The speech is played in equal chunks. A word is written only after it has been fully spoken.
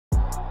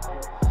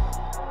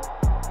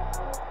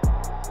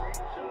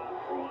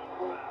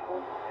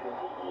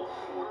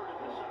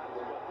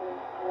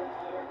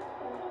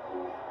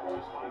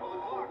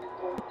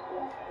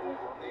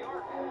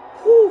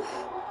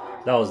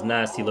That was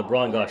nasty.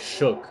 LeBron got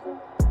shook.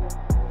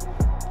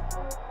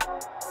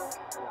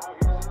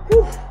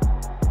 Whew.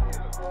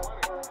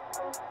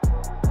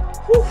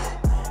 Whew.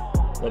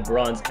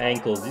 LeBron's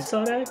ankles. You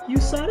saw that? You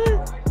saw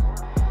that?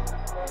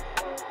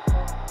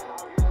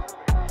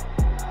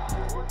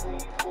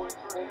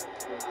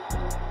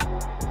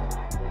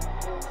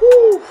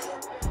 Whew.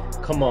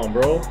 Come on,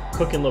 bro.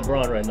 Cooking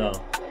LeBron right now.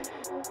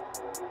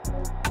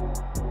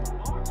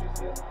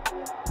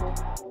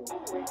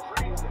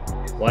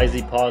 Why is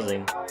he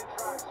pausing?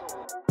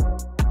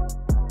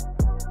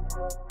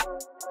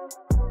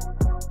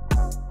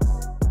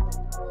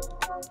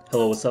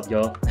 Hello, what's up,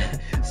 y'all?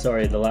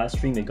 Sorry, the last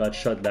stream it got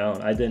shut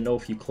down. I didn't know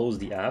if you closed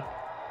the app.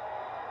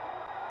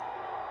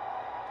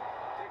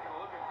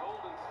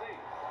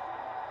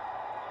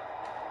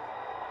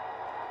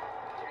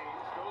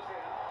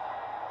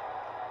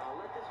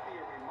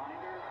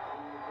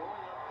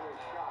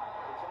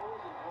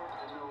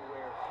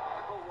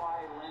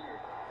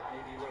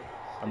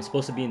 I'm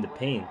supposed to be in the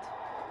paint.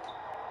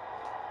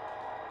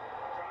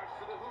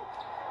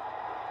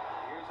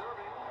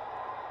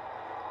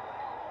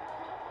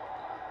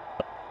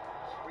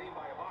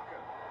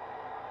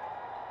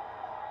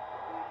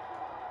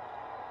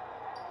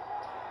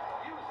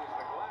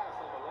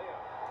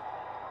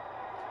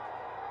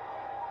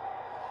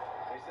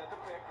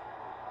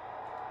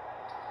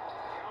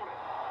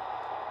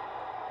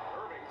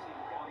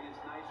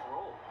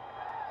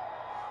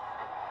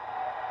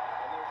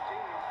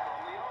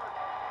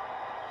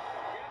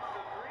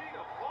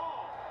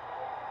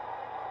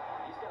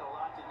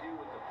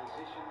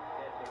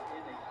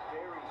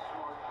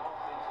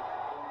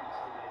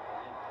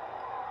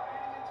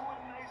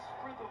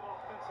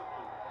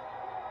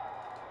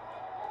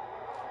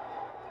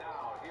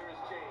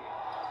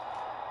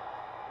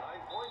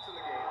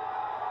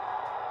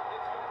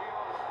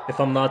 If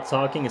I'm not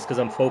talking, it's because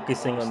I'm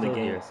focusing on the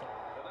game. Look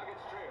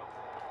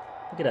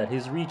at that,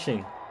 he's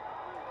reaching.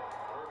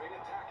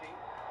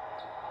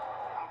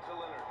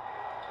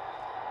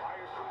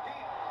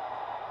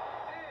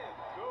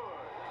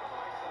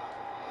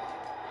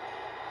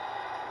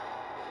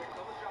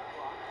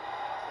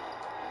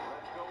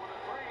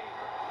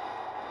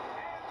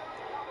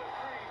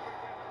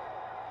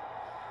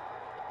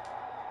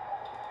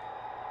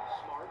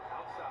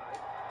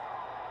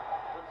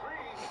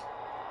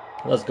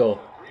 Let's go.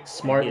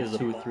 Smart is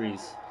 2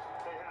 threes.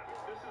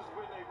 This is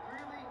when they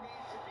really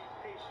need to be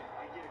patient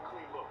and get a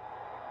clean look.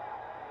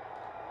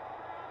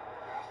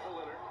 Pass to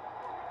Leonard.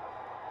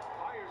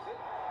 Fires it.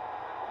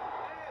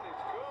 And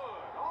it's good.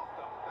 Off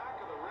the back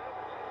of the rim.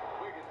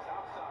 Wiggins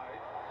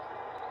outside.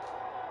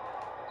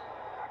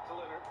 Back to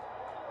Leonard.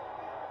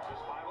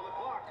 Just 5 on the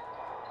clock.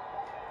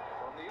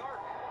 From the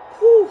arc.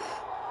 Whew.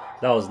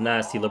 That was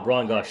nasty.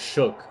 LeBron got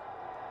shook.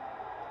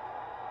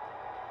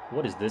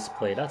 What is this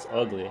play? That's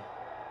ugly.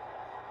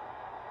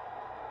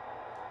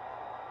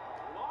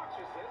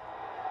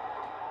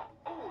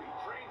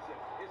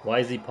 Why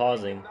is he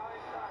pausing?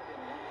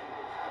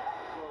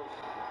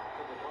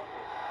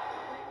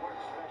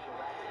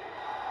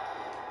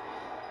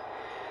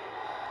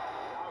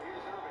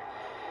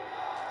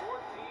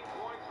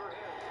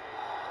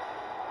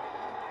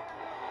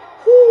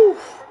 Whew.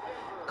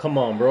 Come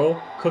on, bro.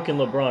 Cooking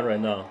LeBron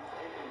right now.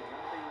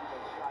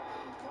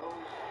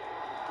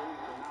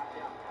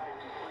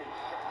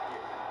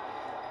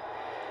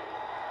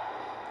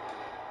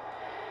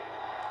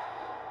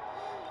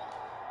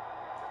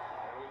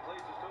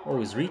 Oh,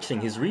 he's reaching.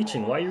 He's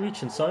reaching. Why are you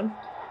reaching, son?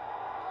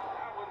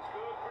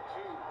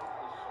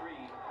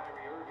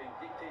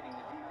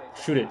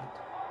 Shoot it.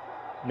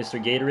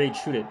 Mr. Gatorade,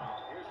 shoot it.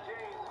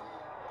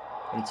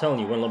 I'm telling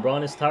you, when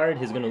LeBron is tired,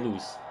 he's going to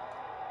lose.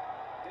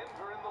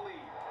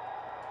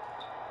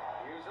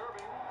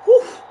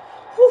 Whew.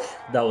 Whew.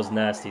 That was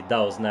nasty. That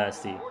was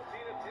nasty.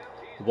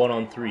 1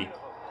 on 3.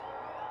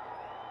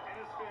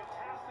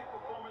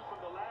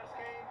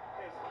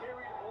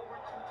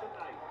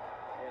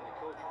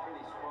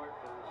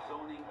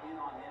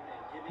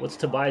 What's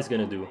Tobias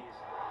gonna do?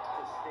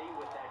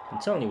 I'm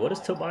telling you, what is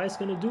Tobias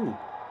gonna do?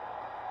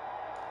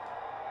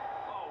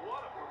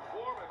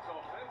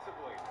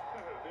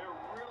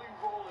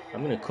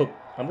 I'm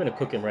gonna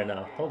cook him right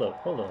now. Hold up,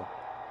 hold up.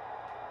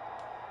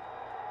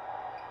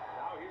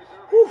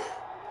 Whew.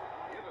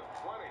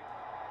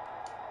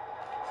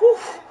 Whew.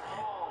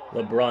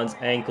 LeBron's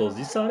ankles.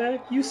 You saw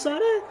that? You saw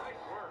that?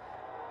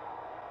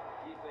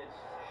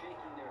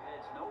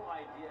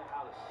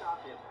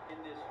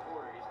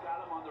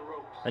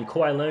 And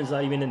Kawhi Leonard's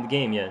not even in the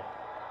game yet.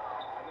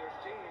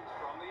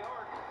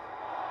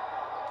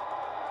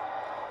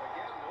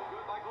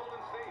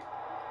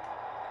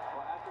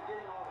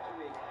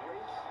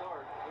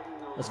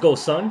 Let's go,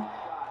 son.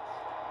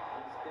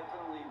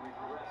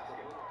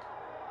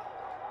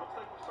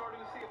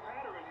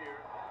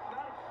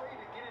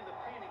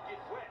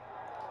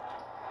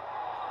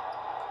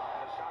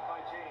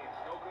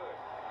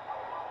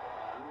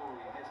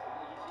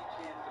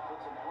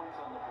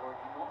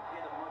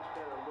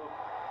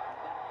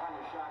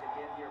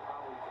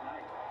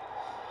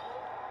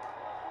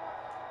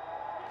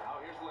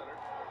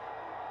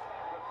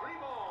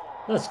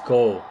 Let's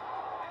go. And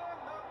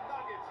the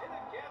Nuggets hit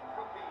again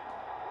from deep.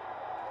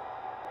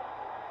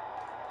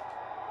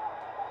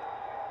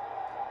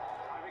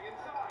 Driving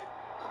inside.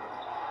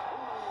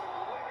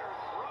 Ooh, Leonard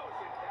throws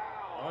it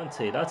down.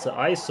 Dante, that's an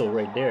ISO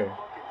right there.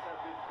 Buckets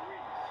have been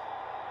threes.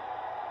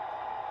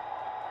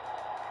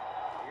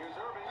 Here's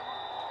Irving.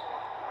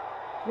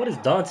 What is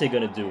Dante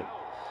gonna do? Gordon's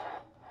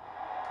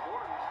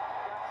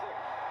got 6.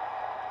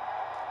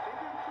 They've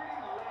been pretty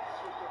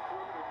lax with their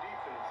perimeter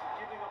defense,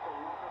 giving up a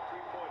lot of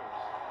three-pointers.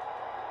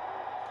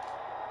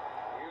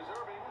 Here's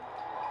Irving.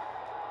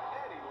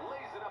 And he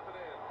lays it up and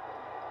in.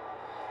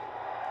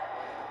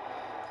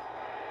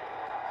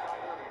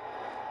 Outside Irving.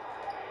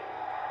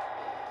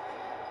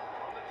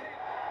 On the tape.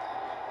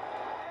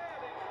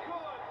 And it's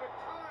good with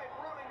time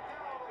running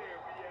down there,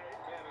 BA.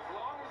 Man, as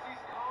long as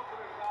he's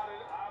confident about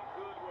it, I'm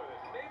good with it.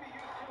 Maybe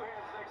use 2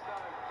 hands next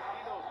time.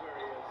 He knows where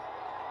he is.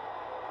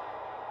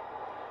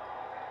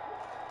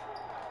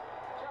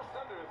 Just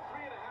under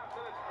 3.5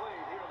 minutes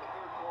played here in the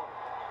third quarter.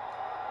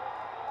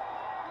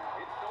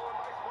 It's stolen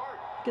by Smart.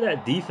 Look at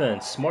that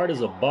defense. Smart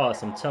as a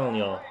boss, I'm telling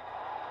y'all.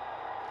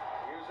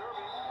 Here's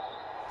Irving.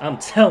 I'm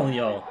telling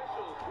y'all.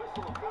 Officials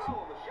whistle a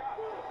foul on the shot.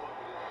 The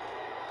bucket is good.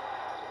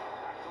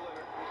 Back to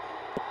Leonard.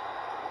 Pass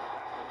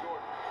to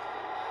Jordan.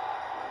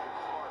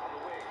 Smart on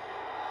the wing.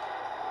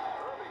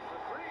 Irving for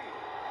 3.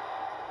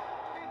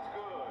 It's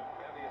good.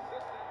 And the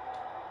assist.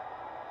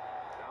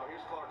 Now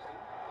here's Clarkson.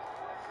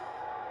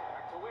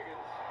 Back to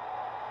Wiggins.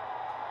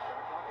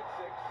 Shot clock at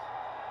 6.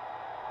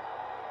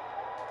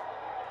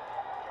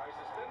 Tries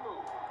to spin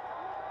move.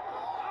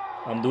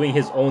 I'm doing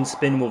his own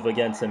spin move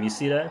against him. You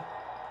see that?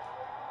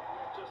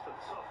 Just a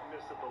tough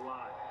miss at the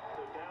line.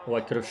 They're down. Oh,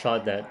 I could have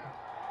shot that.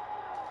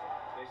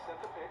 They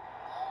set the pick.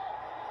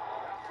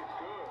 Basket's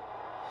good.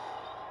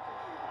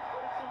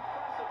 But it's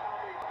impressive how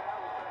they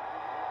battled back.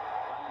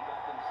 Finally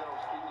got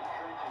themselves in the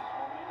trenches.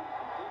 Momentum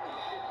completely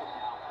shifted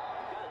now.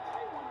 We've got a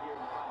tight one here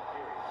in the final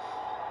period.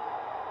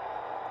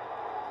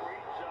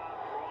 Great job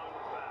drawing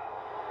the foul.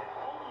 And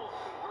almost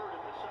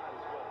converted the shot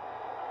as well.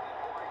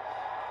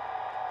 Twice.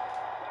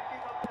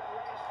 Backing up that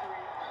last 3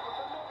 with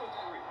another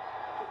 3.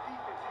 The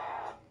defense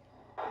has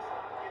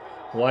not given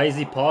up. Why is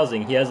he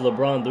pausing? He has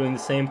LeBron doing the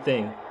same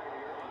thing. Kyrie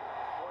Irving,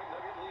 point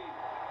nugget lead.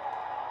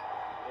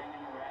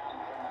 Hanging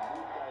around, trying to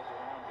move guys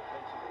around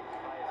defensively.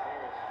 Tobias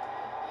Harris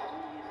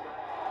showing he's got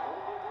a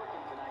little bit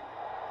working tonight.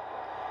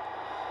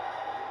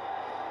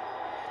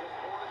 Just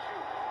 4 to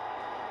shoot.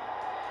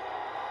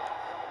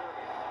 Outside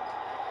Irving.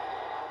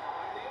 From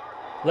behind the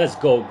arc. Let's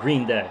go,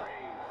 Green Day.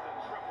 Raise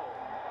the triple.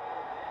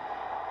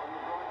 And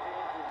LeBron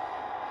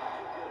James is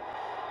too good.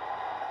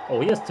 Oh,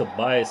 he has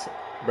Tobias.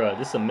 Bruh,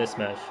 this is a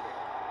mismatch.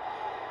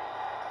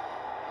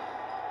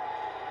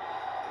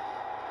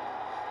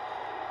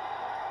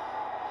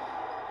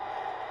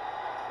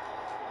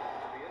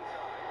 To the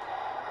inside.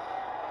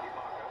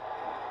 Ibaka.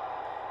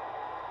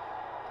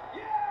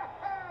 Yes!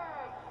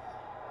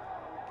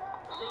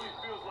 Really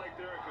feels like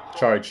they're in control.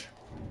 Charge.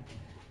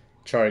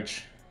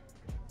 Charge.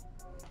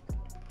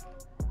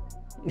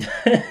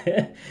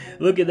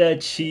 Look at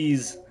that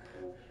cheese.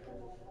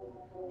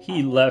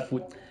 He left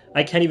with...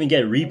 I can't even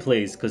get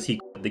replays because he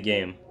quit the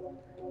game.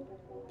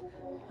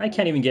 I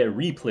can't even get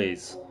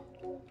replays.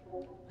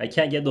 I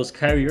can't get those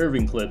Kyrie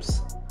Irving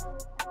clips.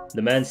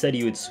 The man said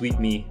he would sweep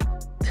me.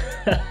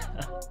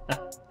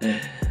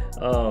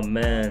 Oh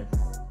man.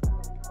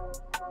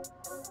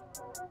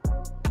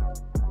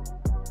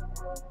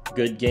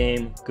 Good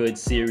game, good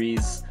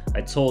series.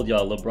 I told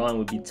y'all LeBron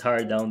would be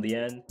tired down the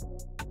end.